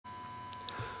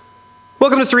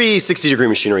Welcome to 360 Degree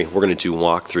Machinery. We're going to do a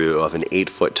walkthrough of an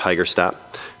 8-foot Tigerstop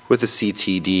with a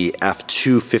CTD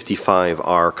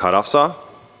F255R cutoff saw.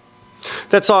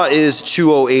 That saw is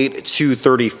 208,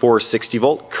 234, 60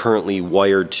 volt, currently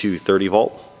wired to 30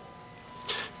 volt.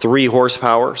 3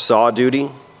 horsepower saw duty.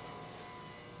 Go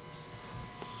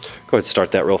ahead and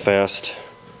start that real fast.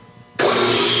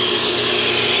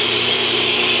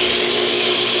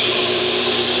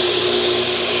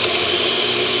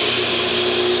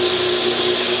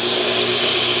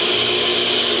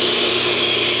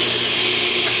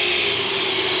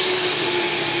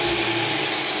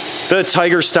 The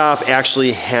Tigerstop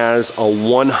actually has a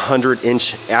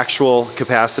 100-inch actual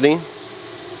capacity.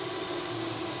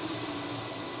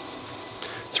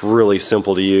 It's really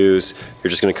simple to use. You're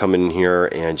just going to come in here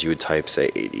and you would type, say,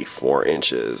 84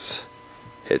 inches.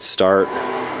 Hit start,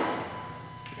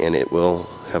 and it will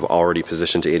have already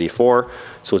positioned to 84.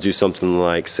 So we'll do something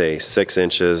like, say, 6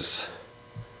 inches.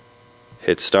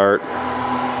 Hit start.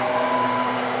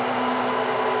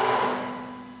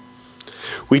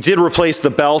 We did replace the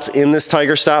belt in this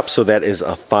Tigerstop, so that is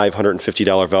a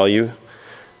 $550 value.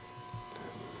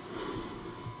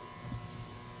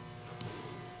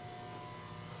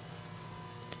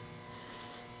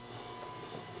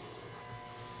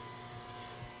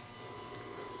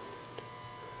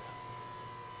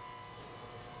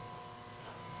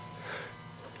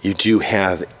 You do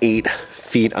have 8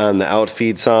 feet on the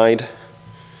outfeed side.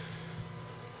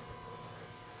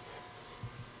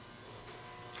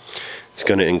 It's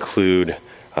going to include,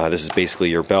 this is basically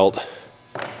your belt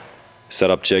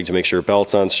setup jig to make sure your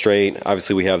belt's on straight.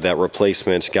 Obviously we have that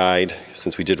replacement guide.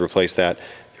 Since we did replace that,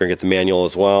 you're going to get the manual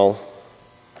as well.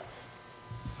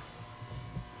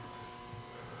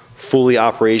 Fully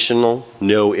operational,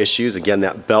 no issues. Again,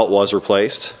 that belt was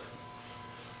replaced.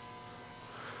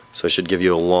 So it should give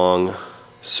you a long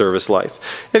service life.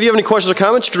 If you have any questions or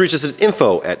comments, you can reach us at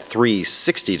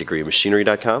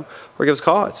info@360degreemachinery.com or give us a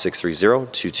call at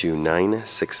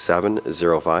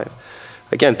 630-229-6705.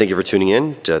 Again, thank you for tuning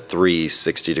in to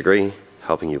 360 Degree,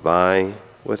 helping you buy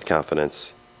with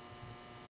confidence.